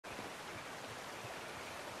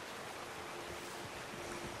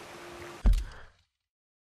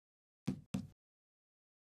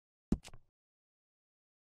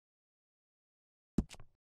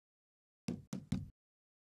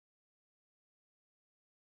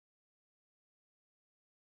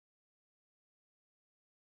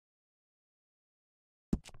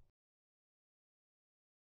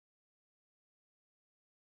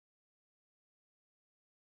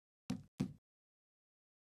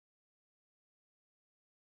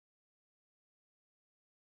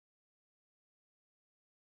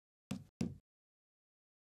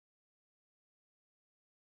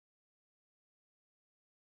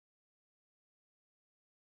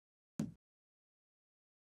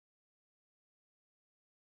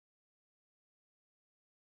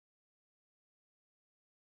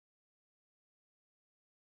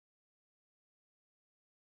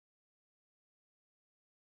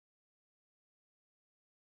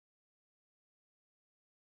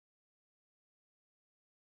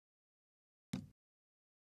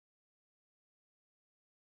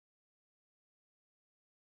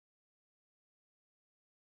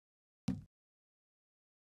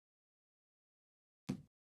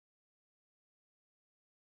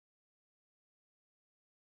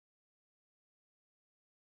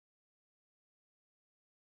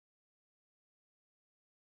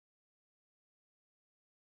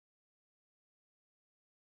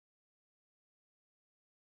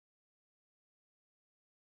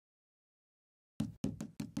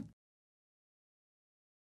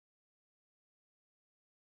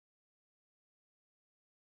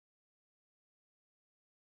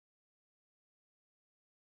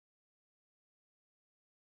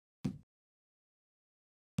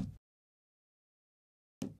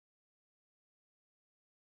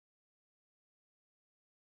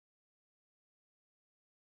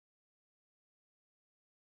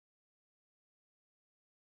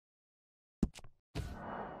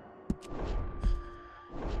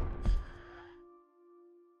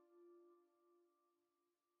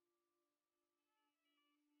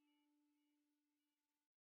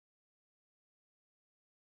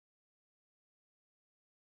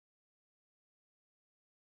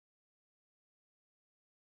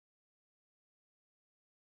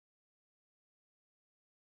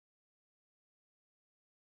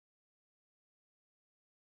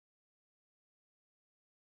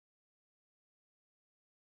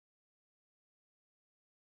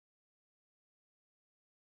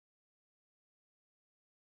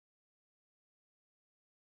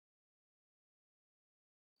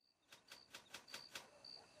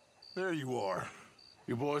There you are.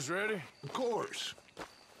 You boys ready? Of course.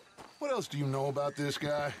 What else do you know about this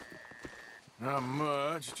guy? Not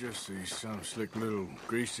much, just he's some slick little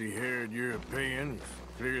greasy-haired European who's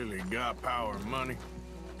clearly got power and money.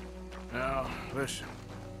 Now, listen.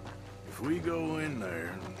 If we go in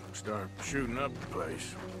there and start shooting up the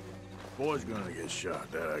place, boy's gonna get shot,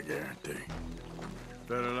 that I guarantee. A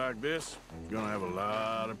fella like this is gonna have a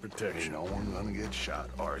lot of protection. Ain't no one gonna get shot,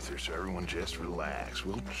 Arthur, so everyone just relax.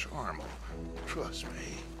 We'll charm them. Trust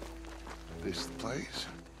me. This the place?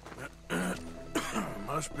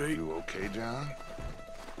 Must be. You okay, John?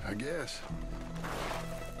 I guess.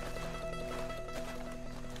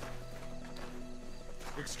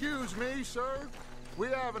 Excuse me, sir. We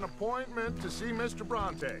have an appointment to see Mr.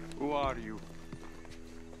 Bronte. Who are you?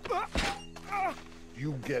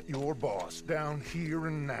 You get your boss down here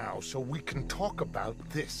and now so we can talk about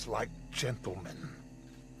this like gentlemen.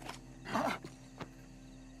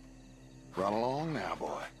 Run along now,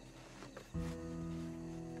 boy.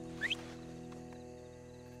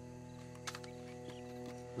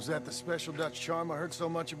 Was that the special Dutch charm I heard so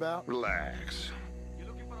much about? Relax. You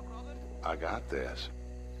looking for a problem? I got this.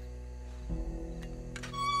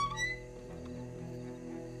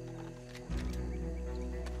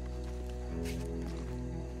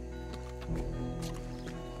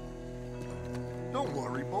 Don't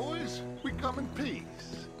worry, boys. We come in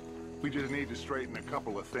peace. We just need to straighten a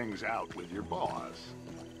couple of things out with your boss.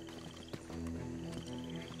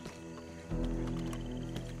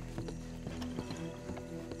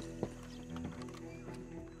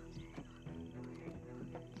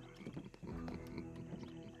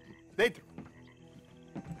 Dentro.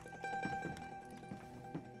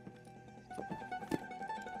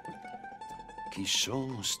 Chi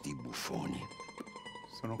sono sti buffoni?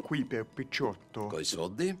 Sono qui per Picciotto. Coi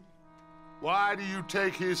soldi? Why do you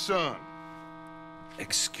take his son?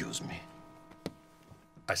 Excuse me.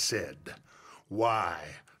 I said, why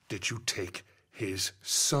did you take his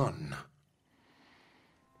son?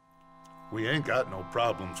 We ain't got no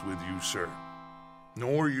problems with you, sir.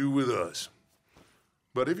 Nor you with us.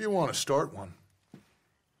 But if you want to start one,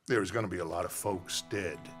 there's gonna be a lot of folks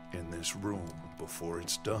dead in this room before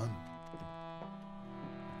it's done.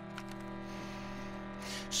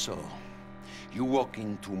 So, you walk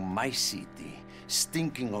into my city,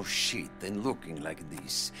 stinking of shit and looking like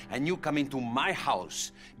this, and you come into my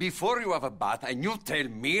house before you have a bath and you tell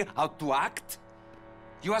me how to act?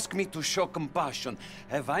 You ask me to show compassion.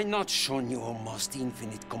 Have I not shown you almost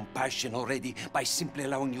infinite compassion already by simply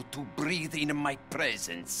allowing you to breathe in my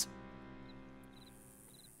presence?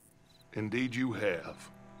 Indeed you have.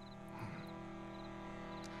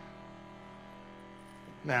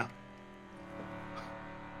 Now,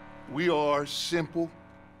 we are simple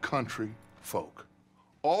country folk.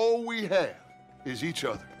 All we have is each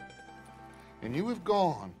other. And you have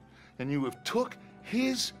gone and you have took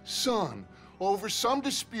his son over some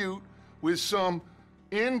dispute with some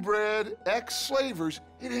inbred ex-slavers.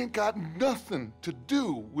 It ain't got nothing to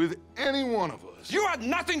do with any one of us. You had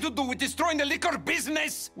nothing to do with destroying the liquor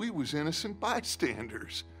business! We was innocent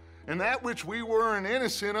bystanders. And that which we weren't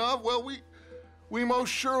innocent of, well, we most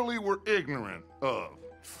surely were ignorant of.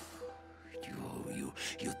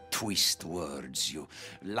 You twist words, you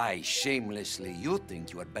lie shamelessly. You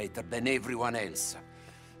think you are better than everyone else.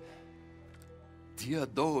 Ti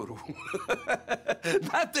adoro.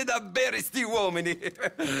 Date davvero sti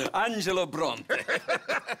uomini. Angelo Bronte.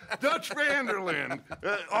 Dutch Vanderlyn.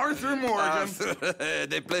 Arthur Morgan.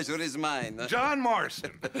 The pleasure is mine. John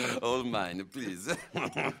Marston. All mine, please.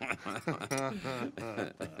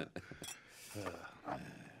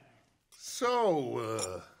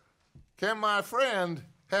 So, can my friend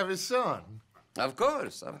have his son? Of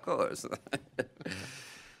course, of course.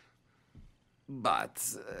 But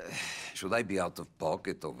should I be out of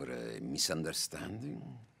pocket over a misunderstanding?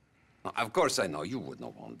 Of course I know you would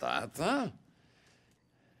not want that, huh?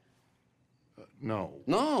 No.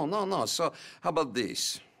 No. So how about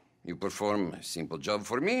this? You perform a simple job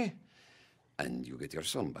for me, and you get your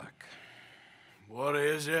son back. What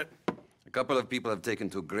is it? A couple of people have taken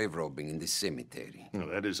to grave robbing in this cemetery. Well,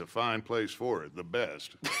 that is a fine place for it, the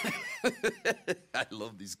best. I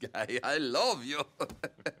love this guy. I love you.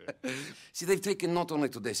 See, they've taken not only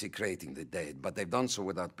to desecrating the dead, but they've done so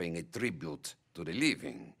without paying a tribute to the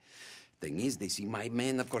living. Thing is, they see my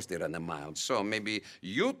men, of course they run a mile. So maybe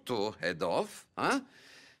you two head off, huh?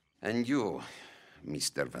 And you,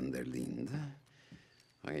 Mr. Van der Linde,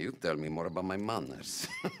 you tell me more about my manners.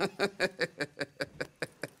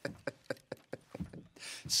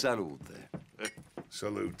 Salute.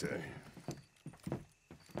 Salute.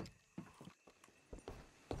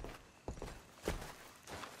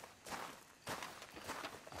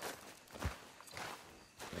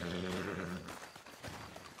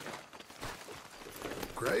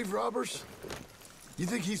 grave robbers? You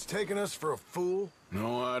think he's taking us for a fool?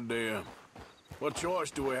 No idea. What choice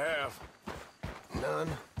do we have? None,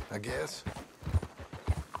 I guess.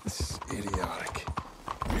 This is idiotic.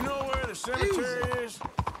 You know where the cemetery is?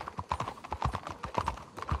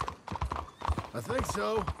 I think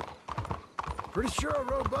so. Pretty sure I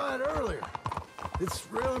rode by it earlier. It's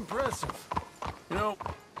real impressive. You know,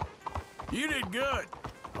 you did good,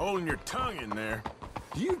 holding your tongue in there.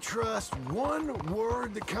 Do you trust one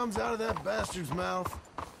word that comes out of that bastard's mouth?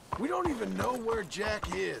 We don't even know where Jack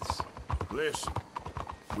is. Listen,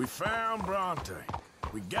 we found Bronte.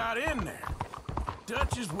 We got in there.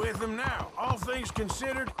 Dutch is with him now. All things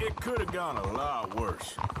considered, it could have gone a lot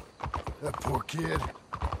worse. That poor kid.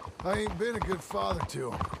 I ain't been a good father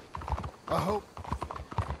to him. I hope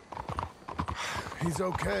he's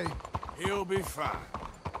okay. He'll be fine.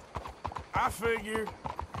 I figure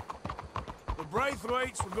the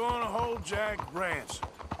Braithwaites were going to hold Jack ransom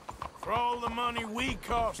for all the money we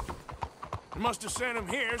cost him. They must have sent him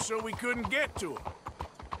here so we couldn't get to him.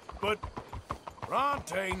 But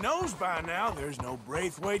Bronte knows by now there's no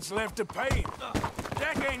Braithwaites left to pay him.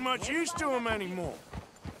 Jack ain't much use to him anymore.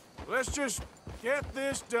 Let's just get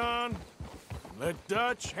this done and let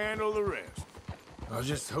Dutch handle the rest. I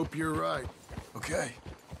just hope you're right. Okay,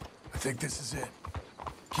 I think this is it.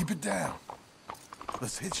 Keep it down.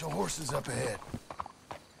 Let's hitch the horses up ahead.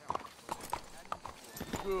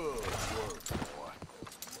 Good work, boy.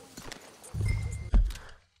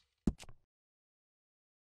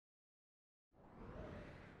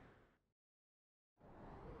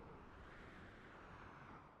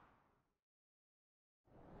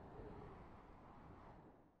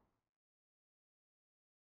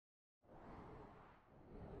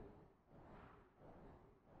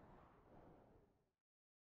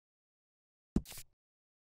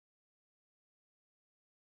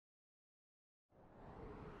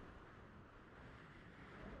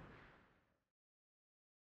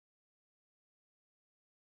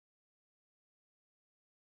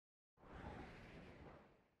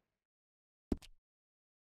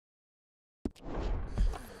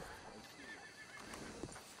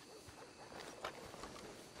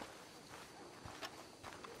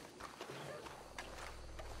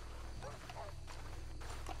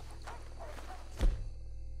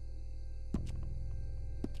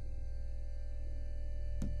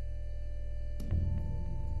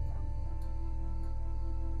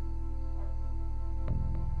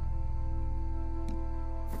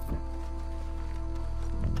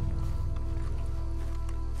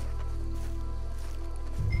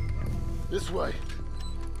 This way.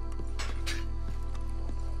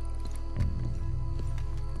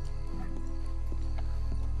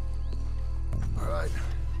 All right.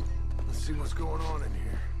 Let's see what's going on in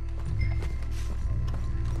here.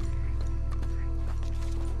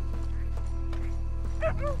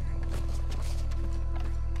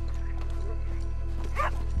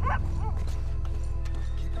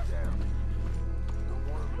 Keep it down. Don't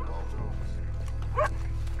want him to bolt on us.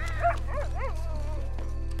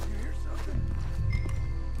 You hear something?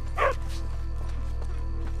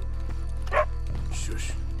 Shush.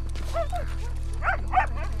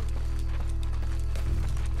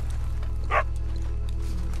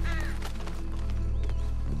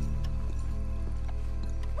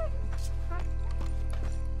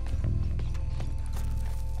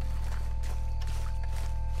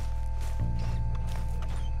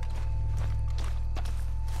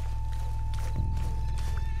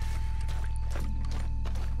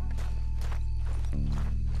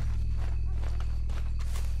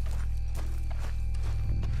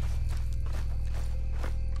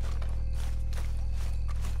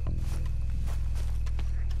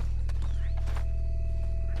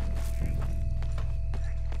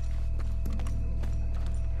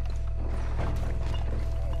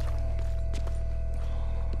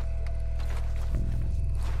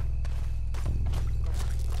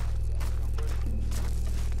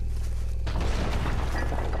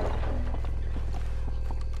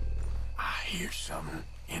 Hear something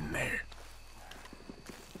in there.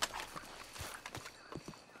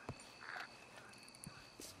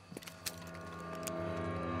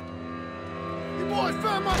 You boys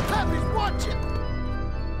found my puppies, watch it!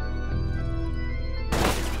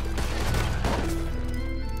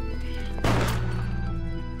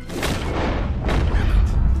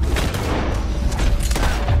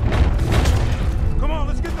 Come on,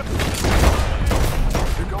 let's get the...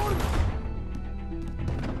 They're going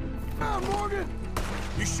now, Morgan!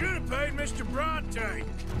 You should have paid Mr. Bronte.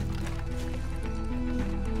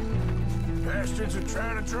 Bastards are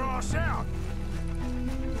trying to draw us out.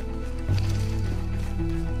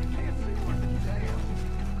 Can't see worth a damn.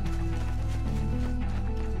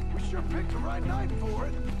 picked the right night for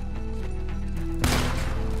it.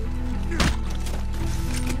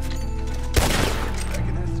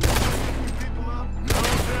 Reckon this is gonna keep people up? No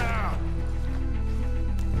doubt.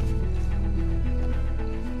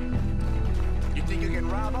 You think you can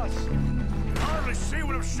rob us? I can hardly see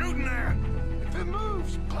what I'm shooting at. If it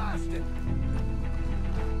moves, blast it.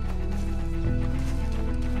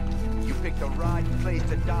 You picked the right place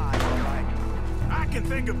to die, all right? I can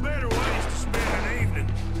think of better ways to spend an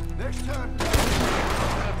evening. Next time, I'll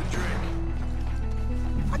have the drink.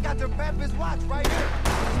 I got the Papa's watch right here.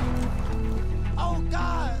 Oh,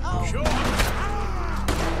 God! Oh! Sure.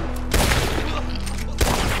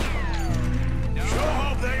 Sure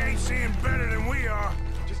hope they ain't seeing better than we are.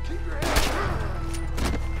 Just keep your head.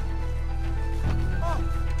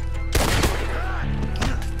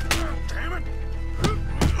 Damn it!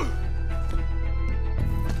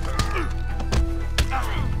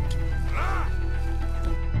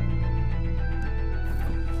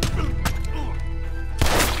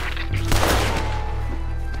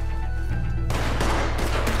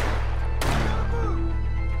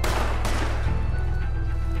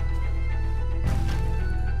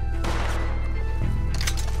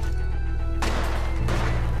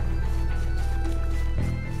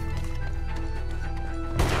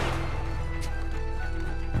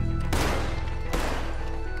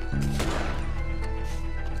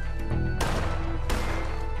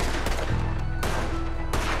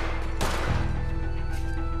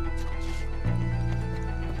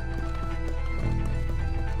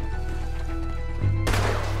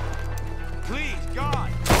 Please, God!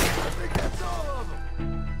 I think that's all of them.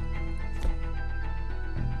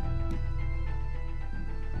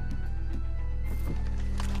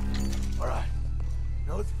 All right.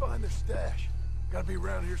 Now let's find their stash. Gotta be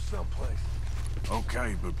around here someplace.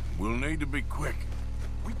 Okay, but we'll need to be quick.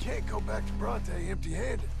 We can't go back to Bronte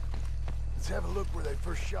empty-handed. Let's have a look where they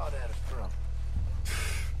first shot at us from.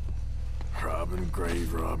 Robbing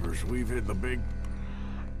grave robbers. We've hit the big...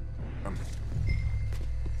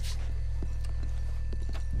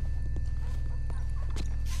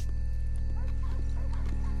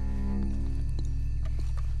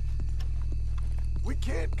 We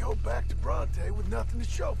can't go back to Bronte with nothing to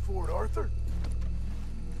show for it, Arthur.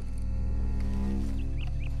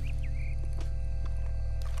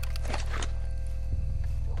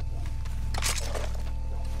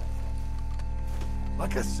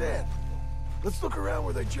 Like I said, let's look around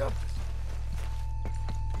where they jumped us.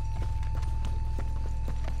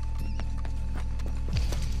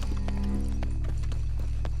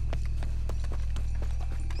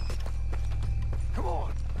 Come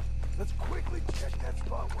on, let's quickly check that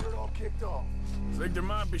spot where it all kicked off. Think there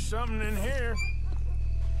might be something in here.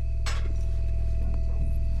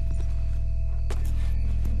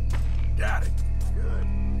 Got it. Good.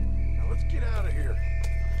 Now let's get out of here.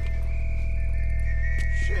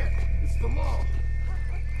 Shit, it's the mall.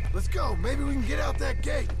 Let's go. Maybe we can get out that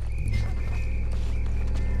gate.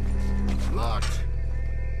 Locked.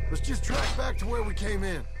 Let's just track back to where we came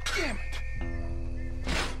in. Damn it!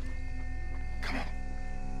 Come on.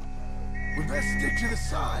 We best stick to the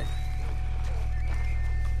side.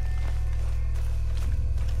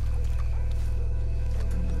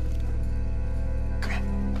 Come on.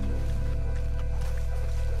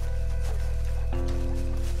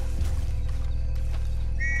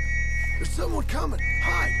 There's someone coming.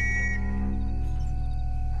 Hide.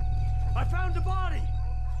 I found a body!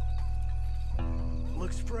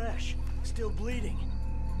 Looks fresh. Still bleeding.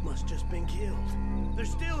 Must just been killed. They're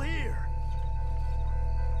still here!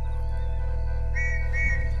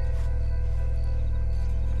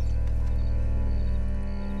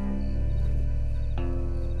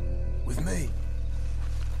 With me.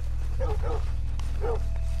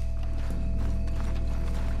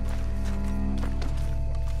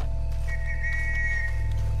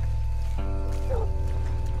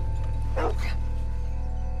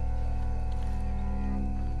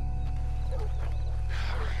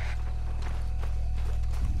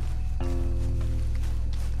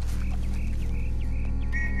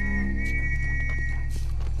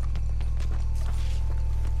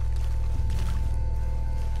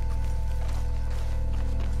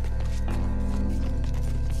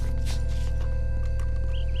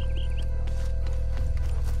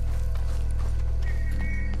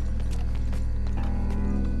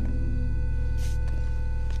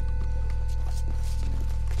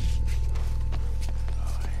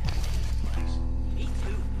 Me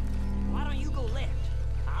too. Why don't you go left?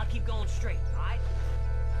 I'll keep going straight, alright?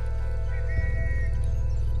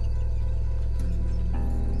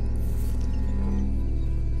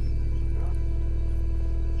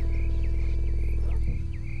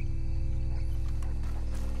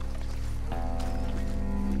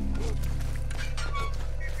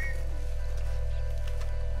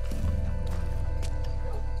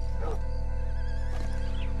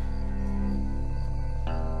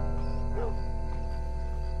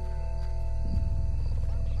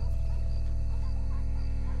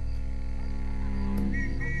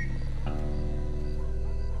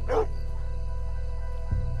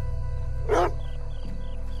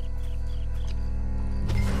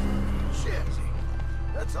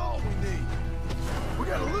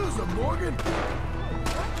 was a Morgan?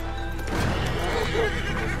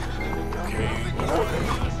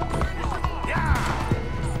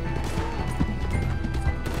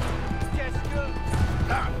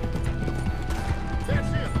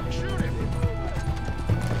 That's him. Shoot him.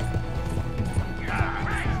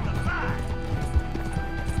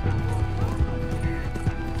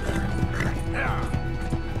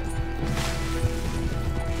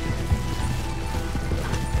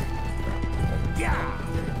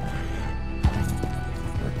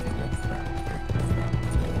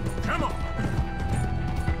 Come on!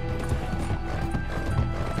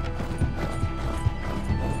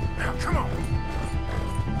 Now, come on!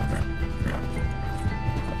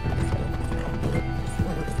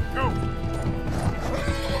 Go!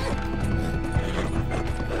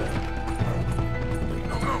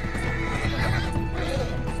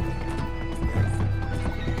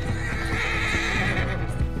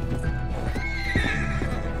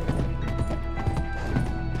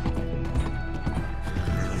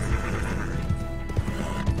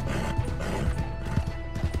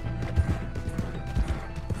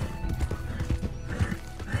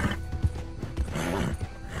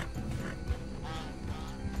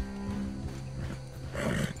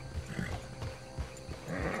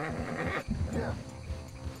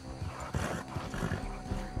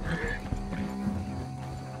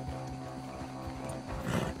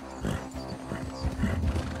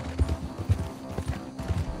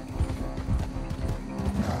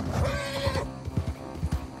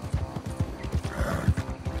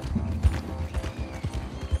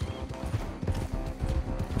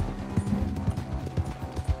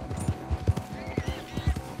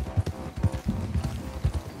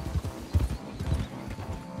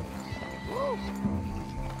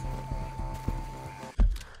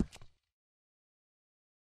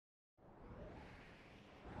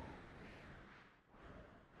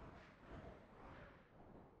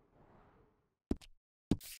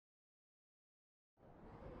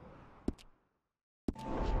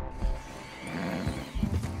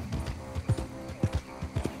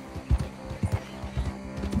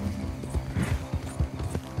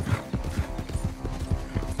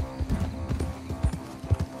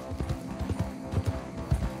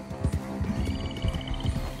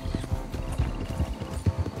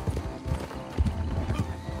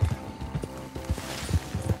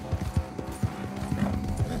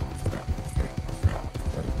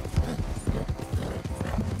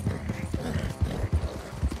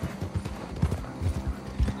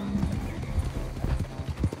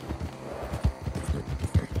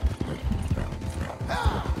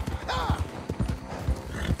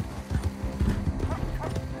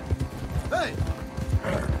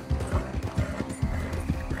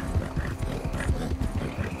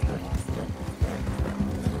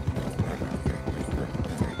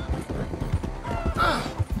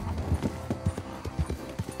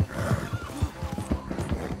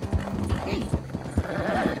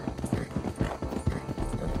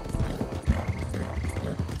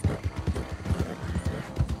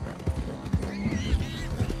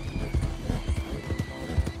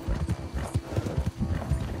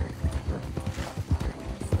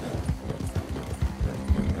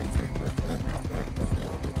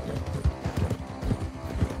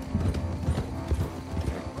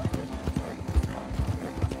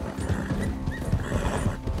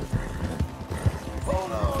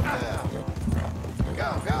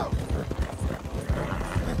 Go, go!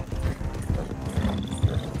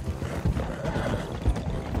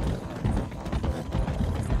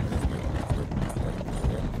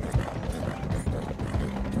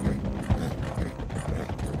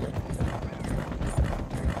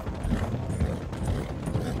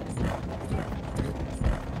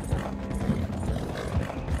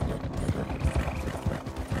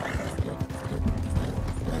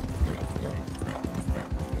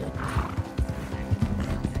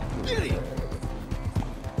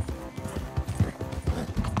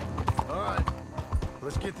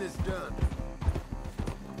 get this done.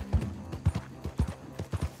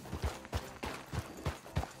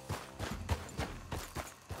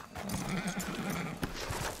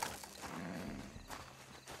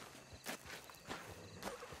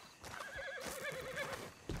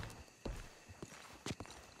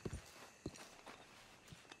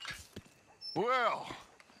 Well,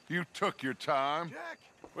 you took your time. Jack,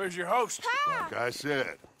 Where's your host? Like I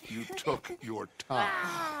said, you took your time.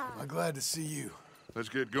 I'm glad to see you. Let's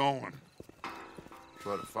get going.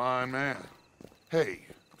 What a fine man. Hey,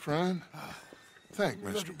 friend, thank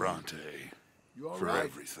Mr. Bronte You all for right?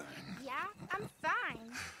 everything. Yeah, I'm fine.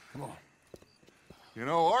 Come on. You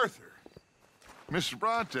know, Arthur, Mr.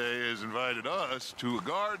 Bronte has invited us to a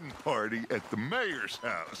garden party at the mayor's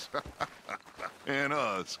house. And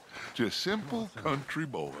us, just simple country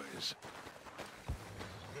boys.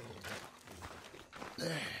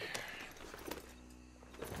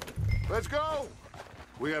 Let's go!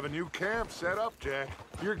 We have a new camp set up, Jack.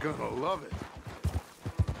 You're gonna love it.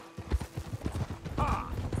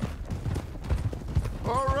 Ah!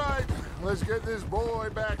 All right, let's get this boy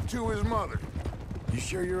back to his mother. You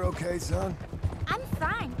sure you're okay, son? I'm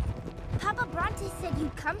fine. Papa Bronte said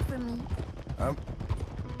you'd come for me.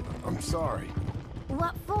 I'm sorry.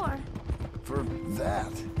 What for? For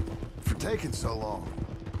that. For taking so long.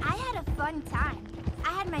 I had a fun time. I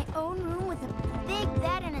had my own room with a big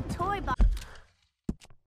bed and a toy box.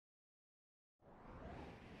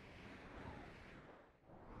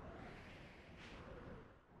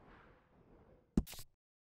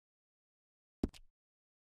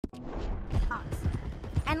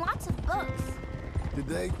 And lots of books. Did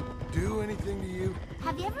they do anything to you?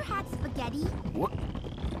 Have you ever had spaghetti? What?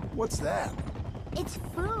 What's that? It's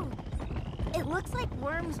food. It looks like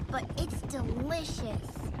worms, but it's delicious.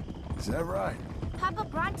 Is that right? Papa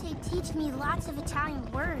Bronte teach me lots of Italian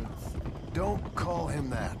words. Don't call him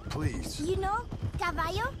that, please. You know,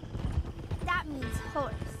 caballo? That means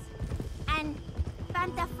horse. And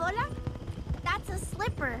pantafola? That's a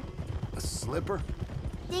slipper. A slipper?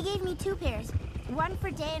 They gave me 2 pairs. One for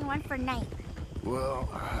day and one for night. Well,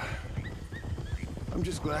 I'm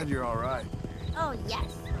just glad you're all right. Oh,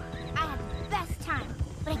 yes. I had the best time.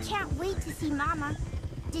 But I can't wait to see Mama.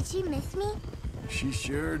 Did she miss me? She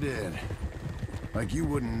sure did. Like you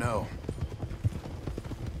wouldn't know.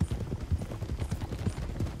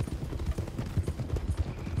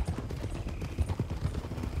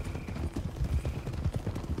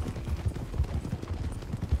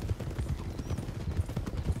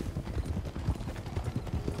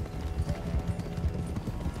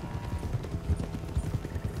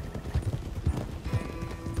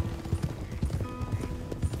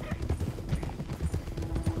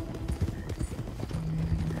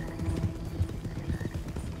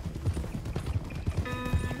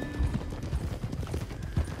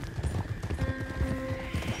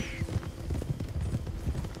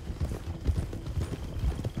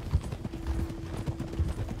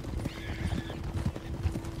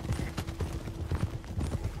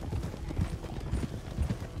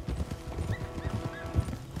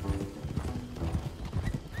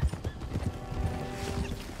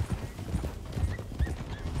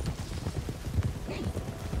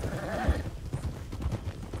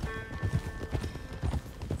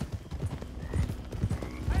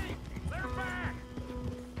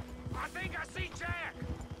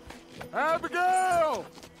 Abigail!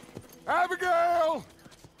 Abigail!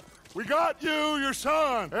 We got you, your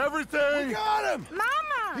son, everything. We got him!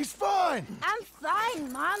 Mama! He's fine! I'm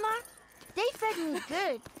fine, Mama. They fed me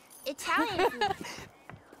good. Italian food.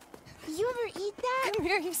 You ever eat that? Come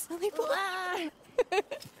here, you silly boy.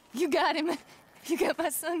 You got him. You got my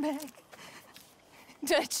son back.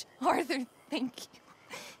 Dutch, Arthur, thank you.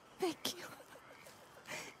 Thank you.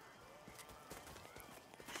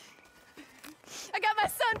 I got my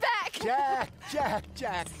son back!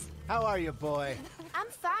 Jack. How are you, boy? I'm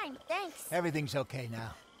fine, thanks. Everything's okay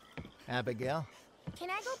now. Abigail? Can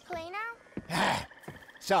I go play now?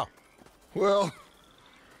 So, Well,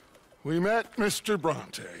 we met Mr.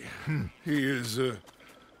 Bronte. He is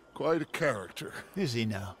quite a character. is he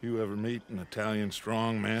now? You ever meet an Italian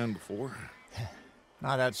strong man before?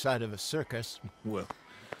 Not outside of a circus. Well,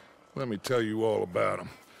 let me tell you all about him.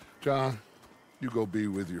 John, you go be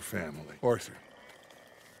with your family. Arthur,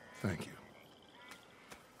 thank you.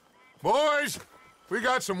 Boys, we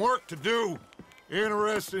got some work to do.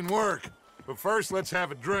 Interesting work. But first, let's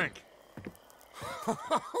have a drink.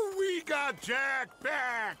 We got Jack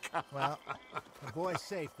back! Well, the boy's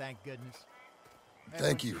safe, thank goodness.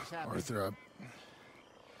 Thank you, Everyone seems happy.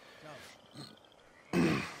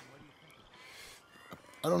 Arthur.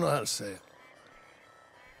 I don't know how to say it.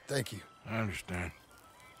 Thank you. I understand.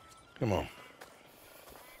 Come on.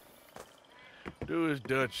 Do as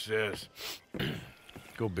Dutch says.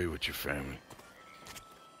 Go be with your family.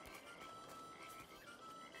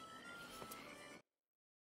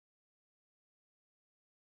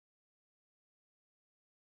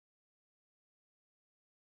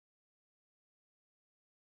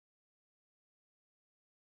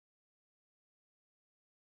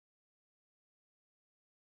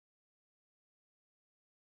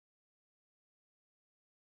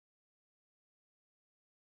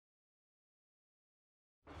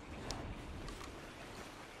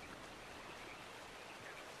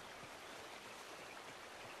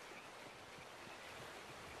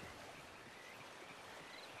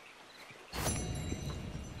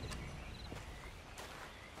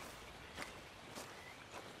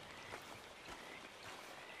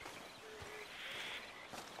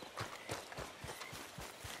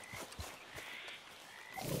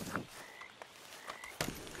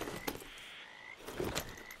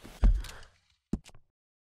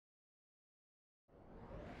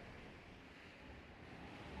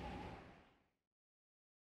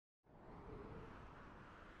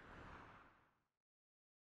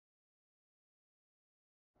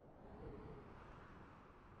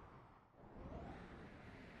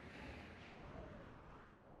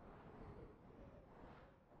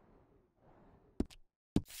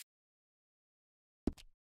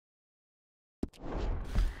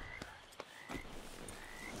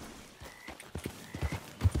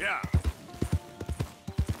 Yeah.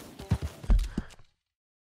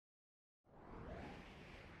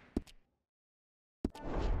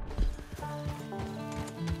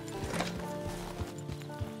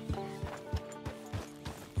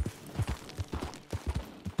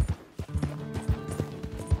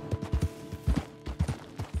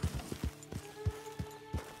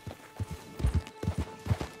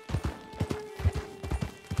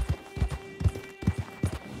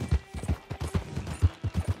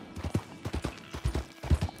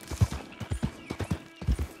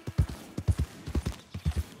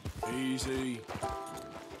 Easy.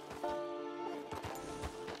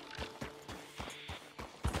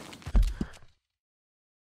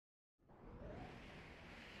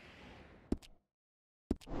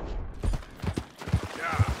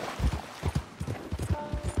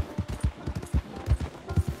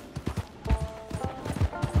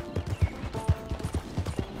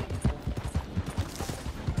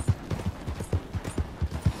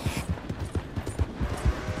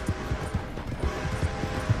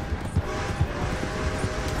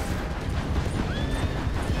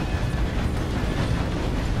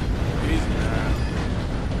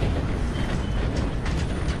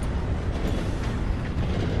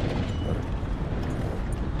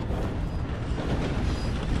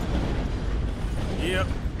 Yep.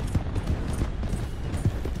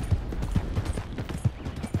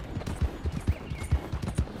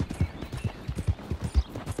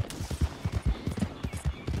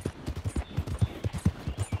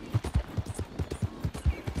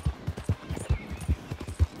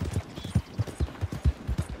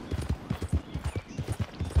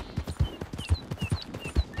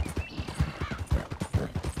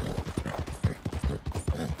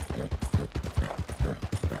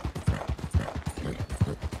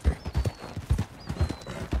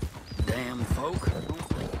 Damn folk.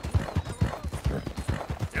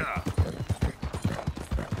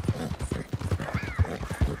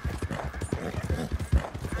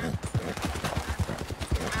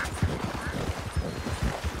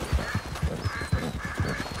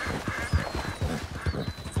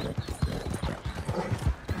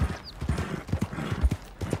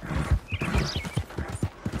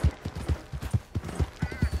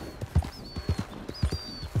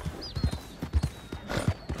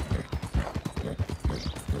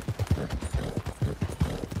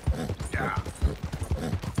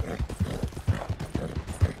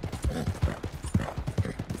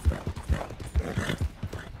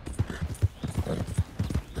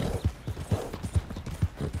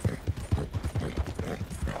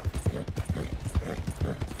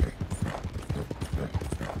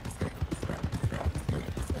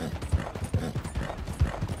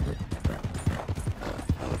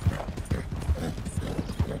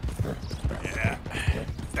 Yeah.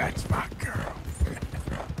 That's my girl.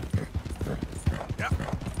 Yep.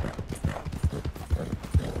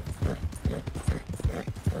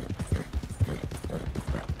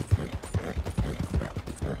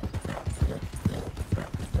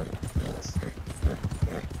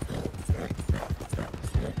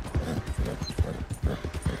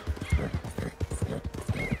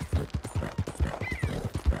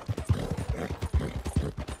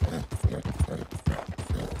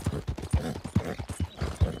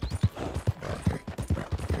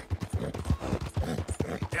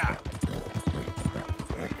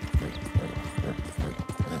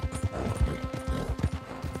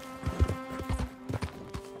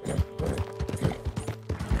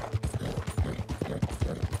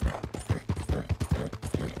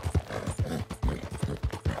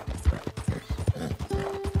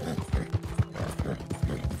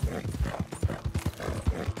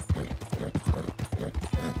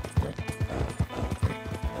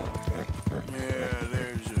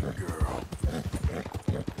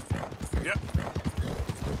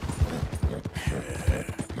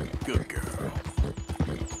 Good girl.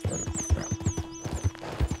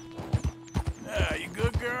 You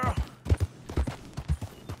good, girl?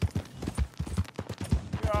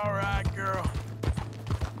 You all right, girl?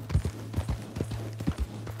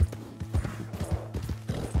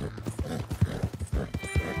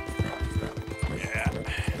 Yeah,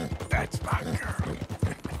 that's my girl.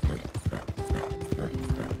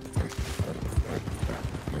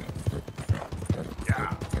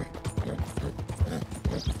 Yeah.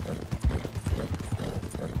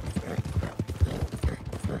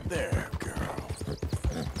 There, girl.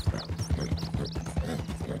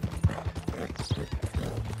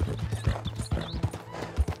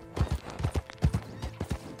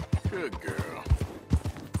 Good girl.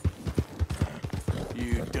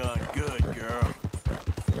 You done good, girl.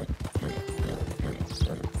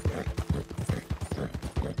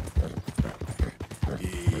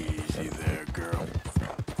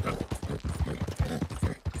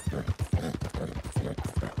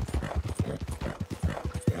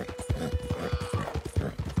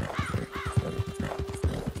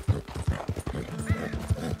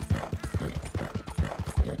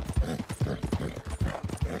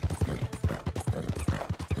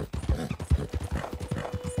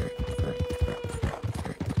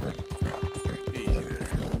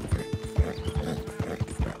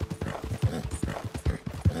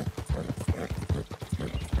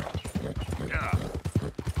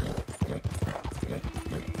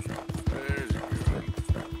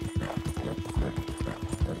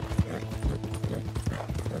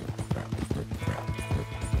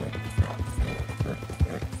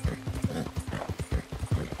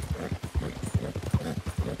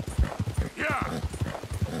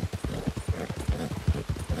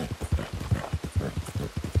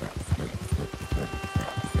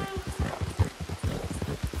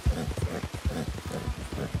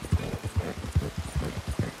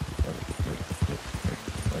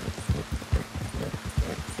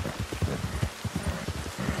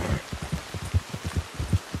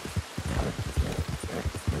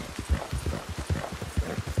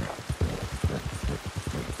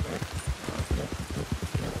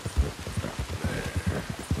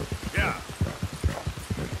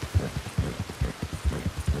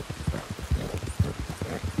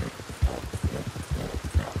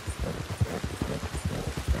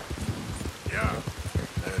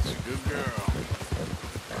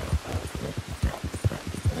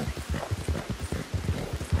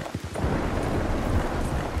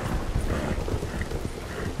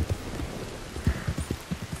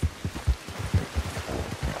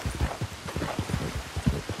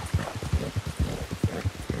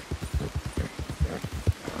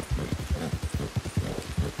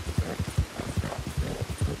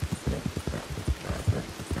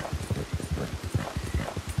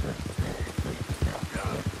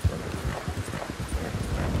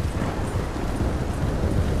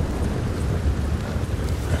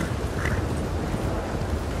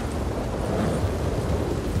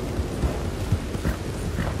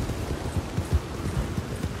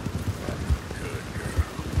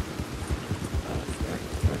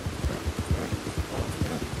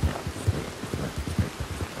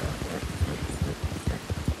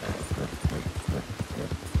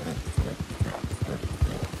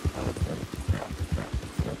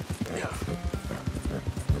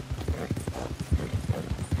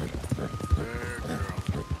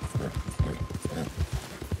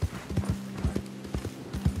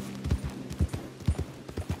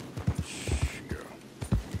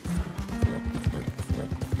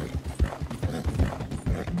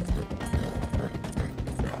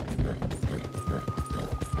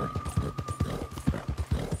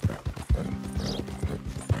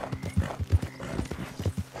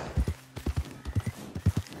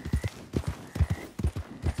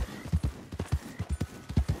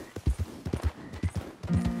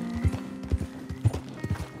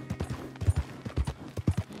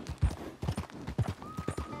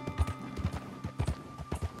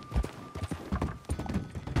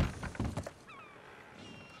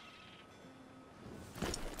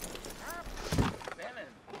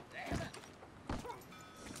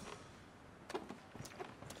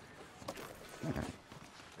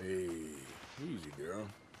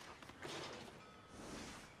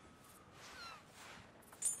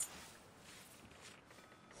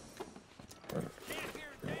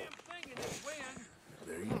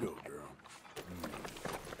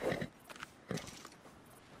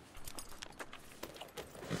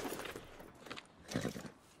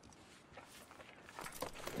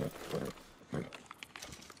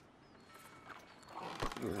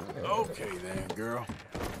 Okay then, girl.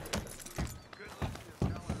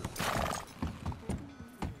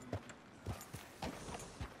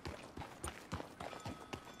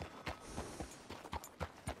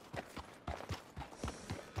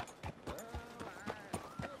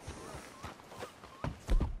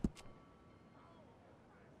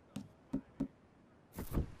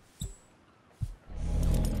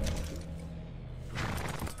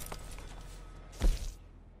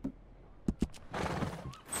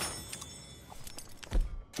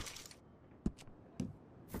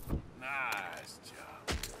 Nice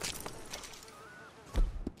job.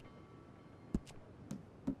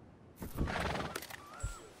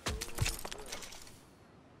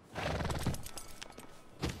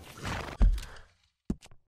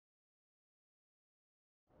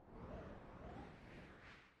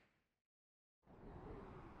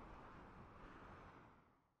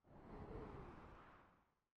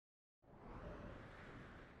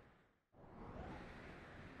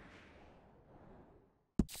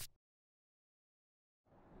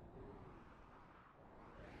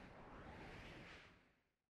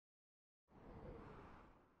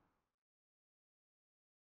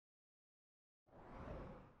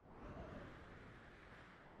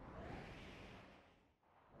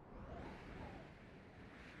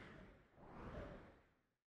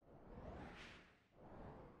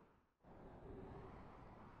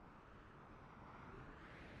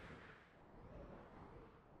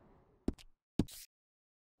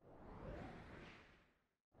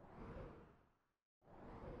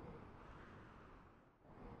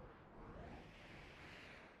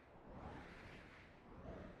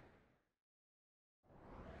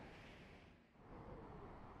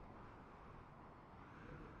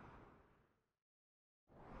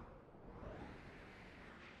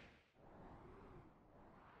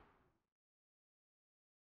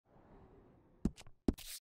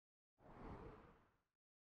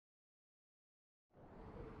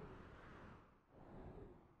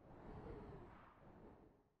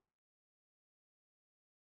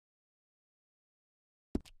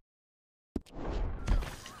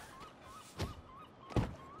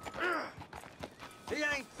 He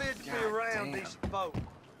ain't fit to be around these folks.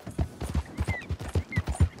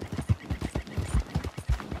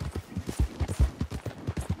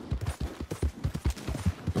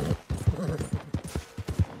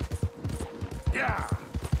 Yeah.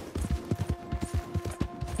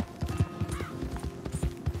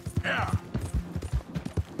 Yeah.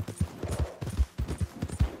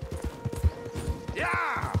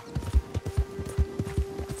 Yeah.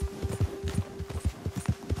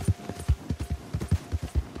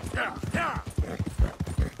 Yeah. Yeah.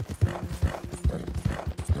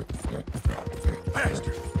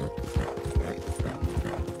 Bastard.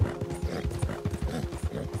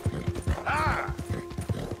 Ah.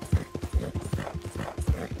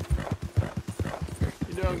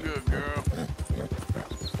 You done good, girl.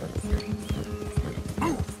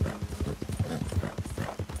 Move.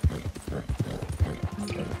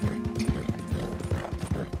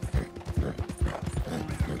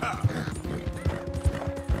 Ah.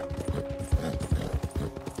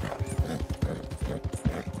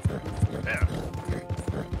 Yeah.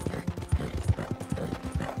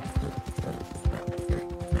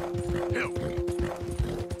 Help.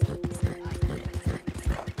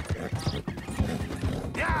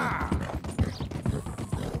 Yeah.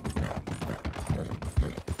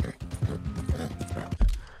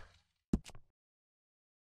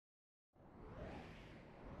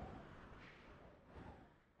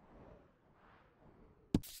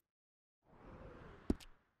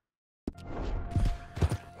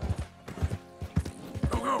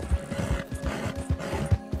 Go, go.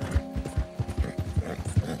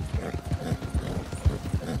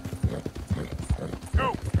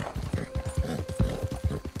 Go.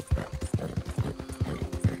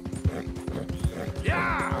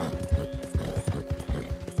 Yeah.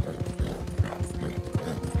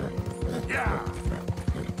 Yeah.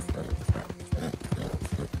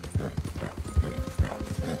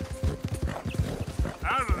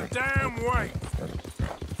 Out of the damn way.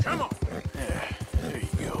 Come on. Yeah, there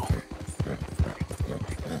you go.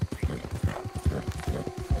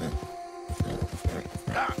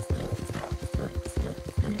 Ah.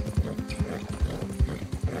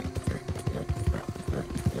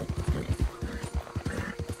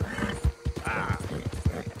 Ah.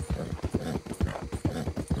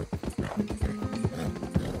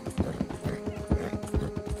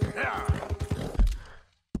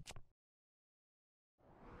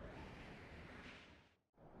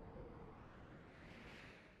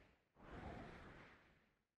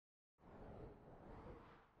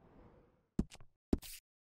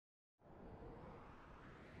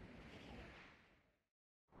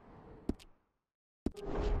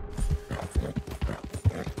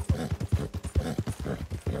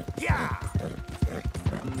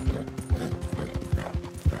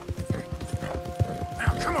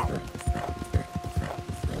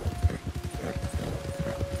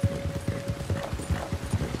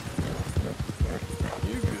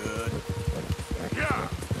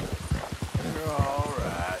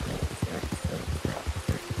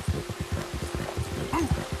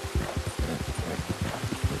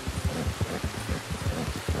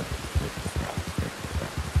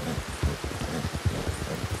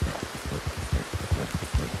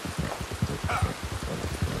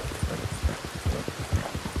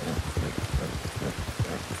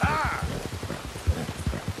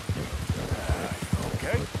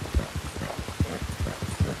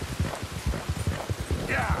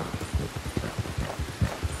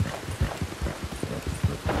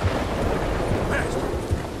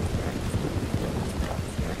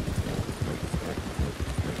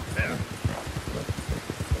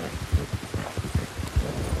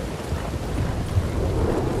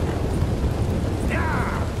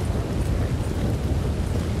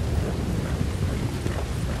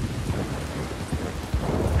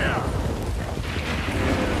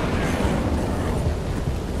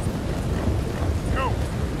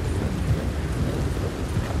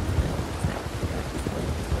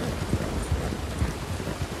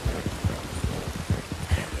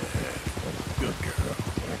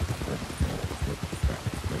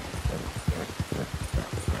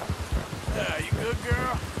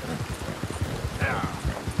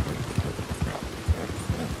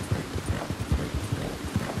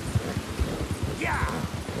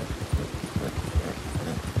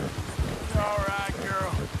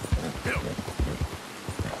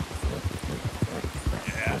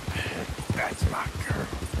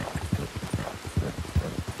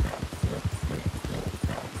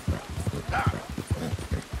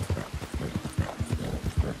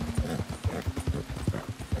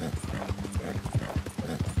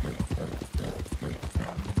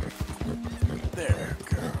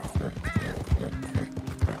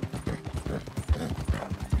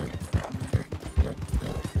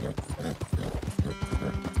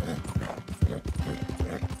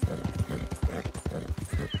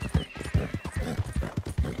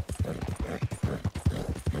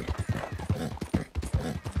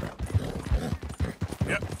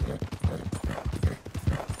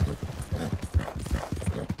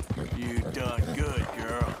 You done good,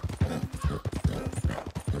 girl.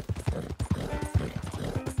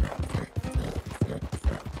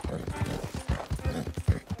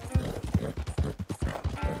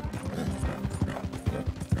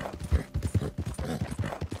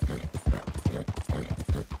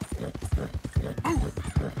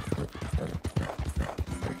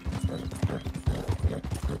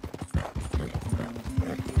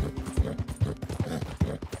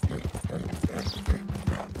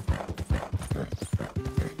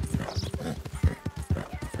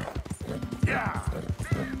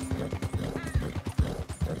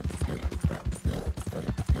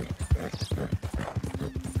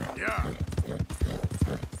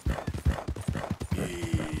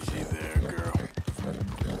 Easy there, girl.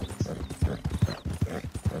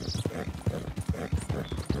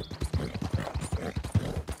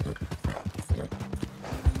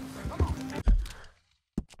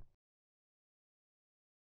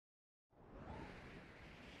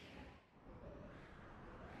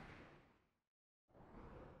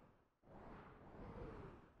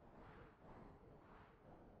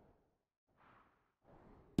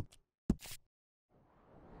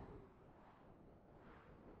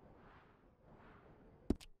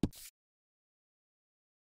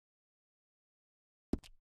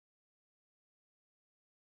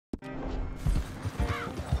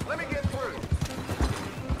 Let me get through.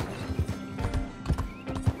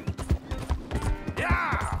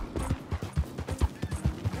 Yeah!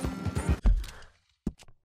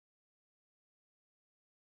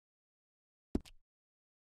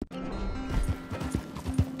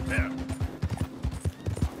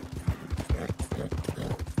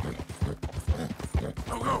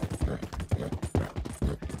 Go, go.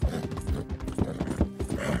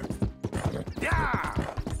 Yeah!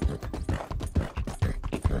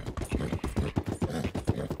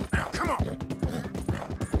 Now, come on.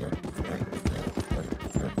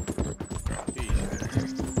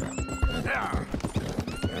 Easy there. Yeah.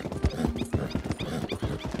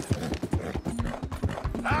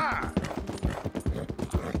 Ah!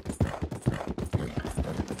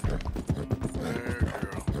 There,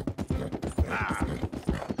 girl. Ah!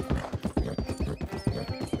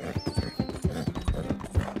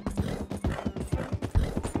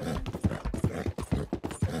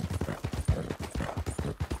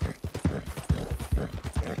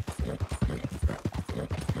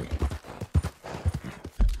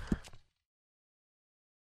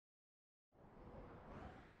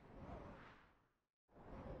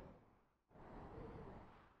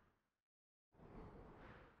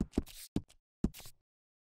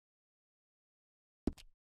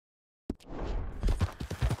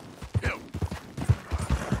 Yo.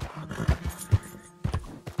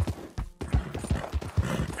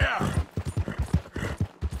 Yeah.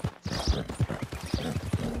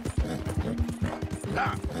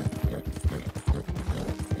 Ah.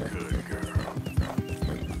 Good girl.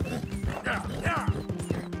 Yeah, yeah.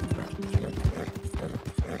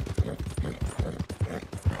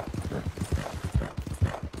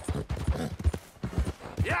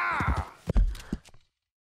 Yeah.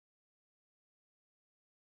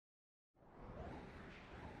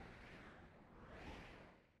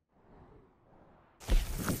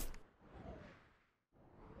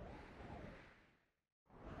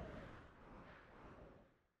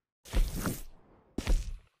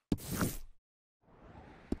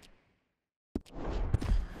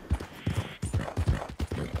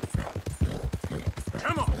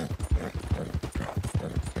 Come on.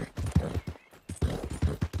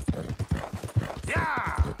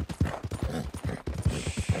 Yeah.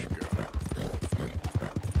 Shh, girl.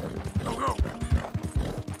 Go, go.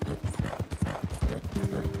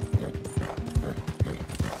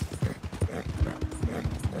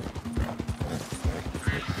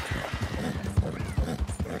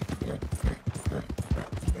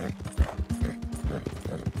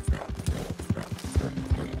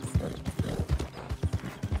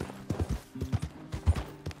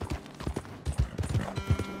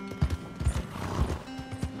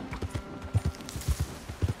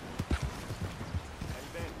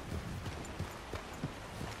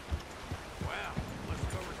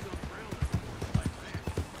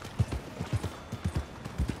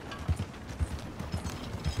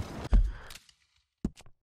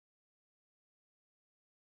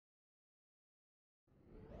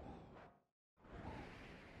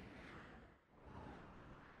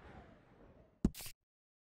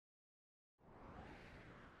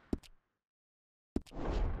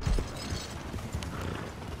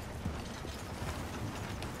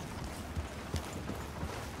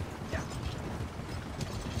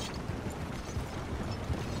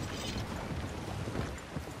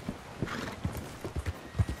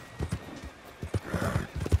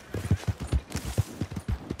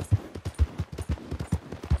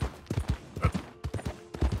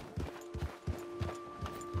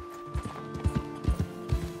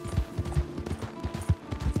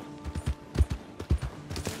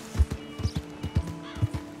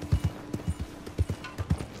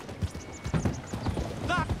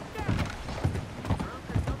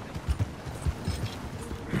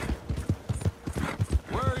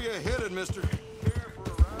 hit it, mister.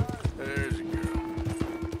 There's a girl.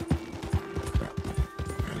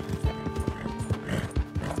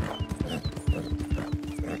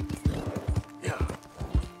 Yeah.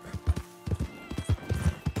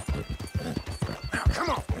 Now, come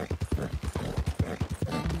on.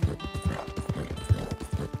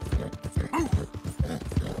 Move.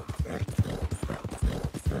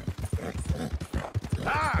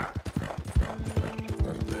 Ah!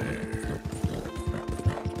 There.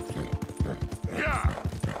 Yeah.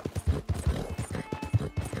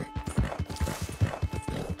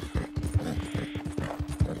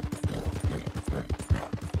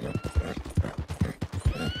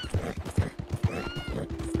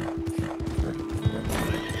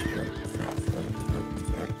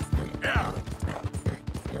 Yeah.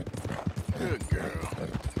 Good girl.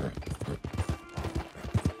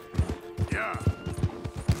 Yeah.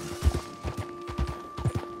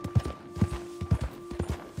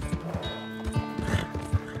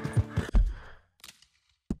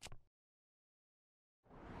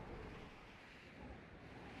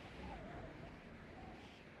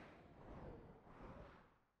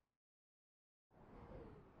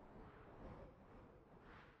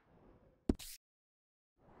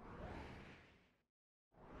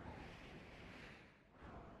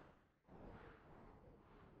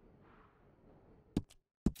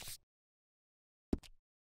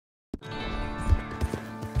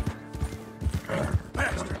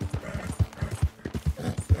 Bastard.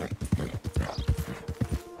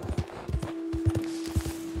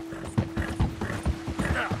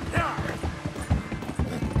 Yeah, yeah.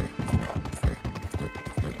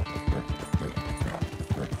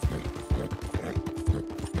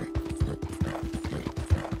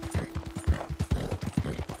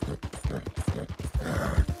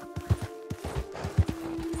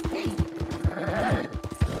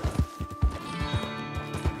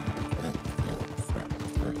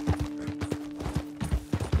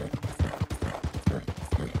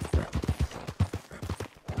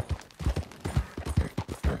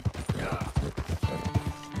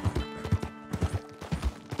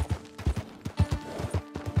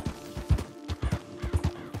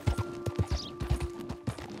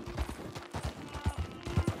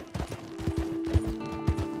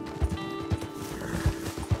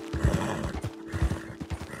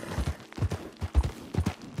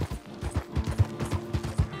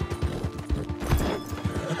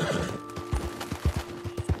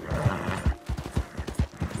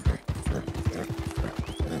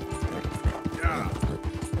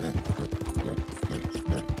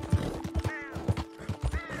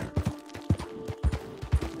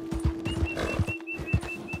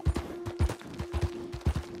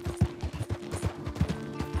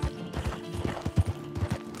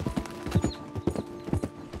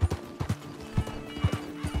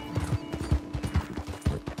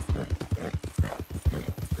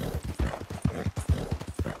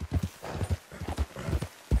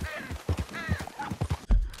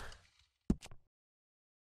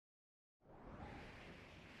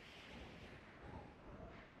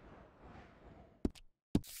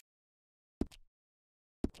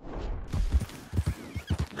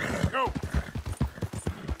 Go!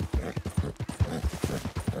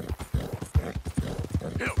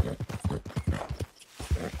 Help!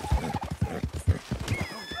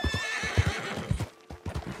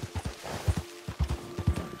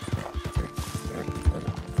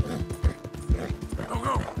 Go,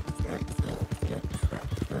 go!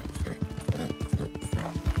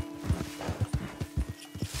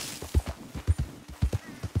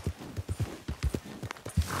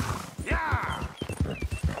 Yeah!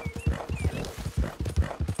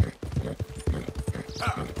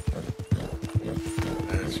 Ah.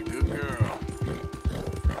 That's a good girl.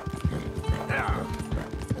 Yeah!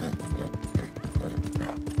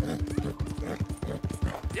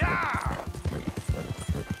 Yeah!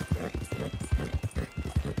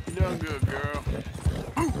 You done good, girl.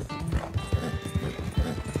 Move!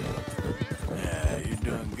 Yeah, you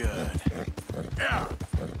done good. Yeah!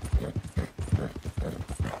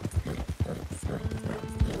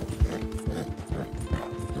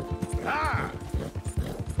 Ah!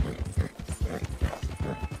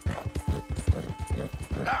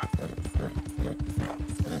 Ah!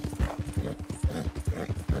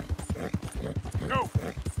 Go!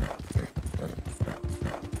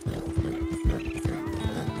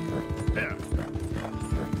 Yeah.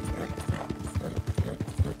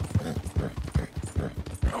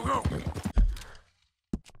 Go, go!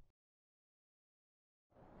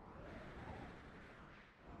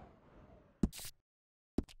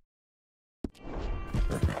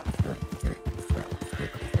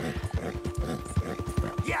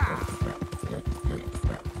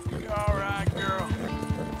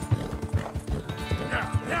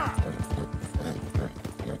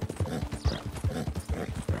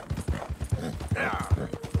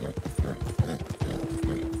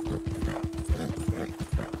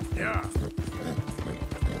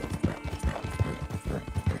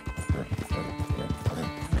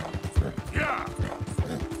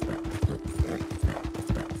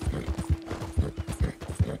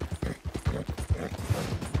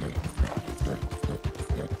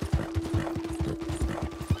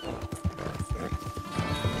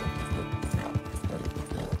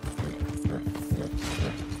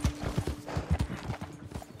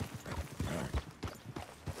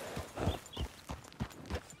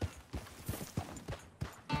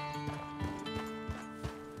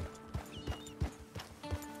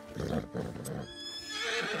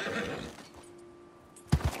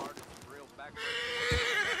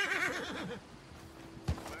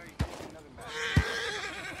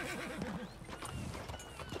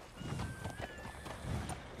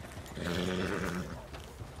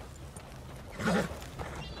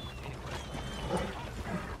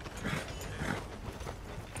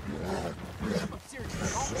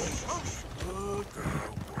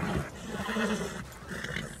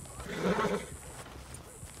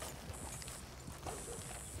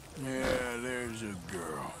 Yeah, there's a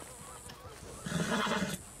girl.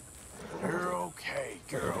 You're okay,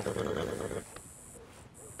 girl.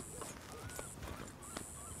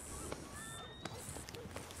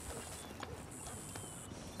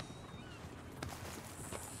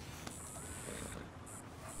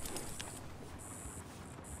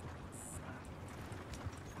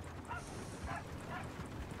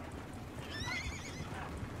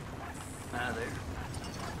 Hi there.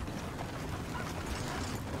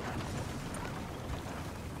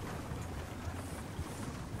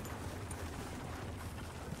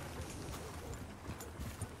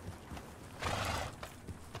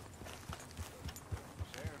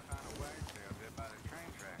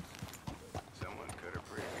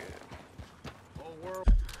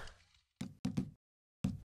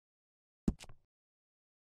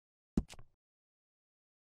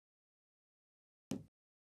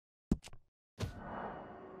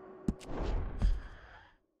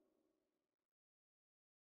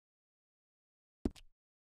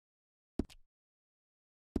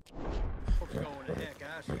 Going to heck,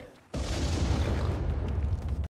 I said.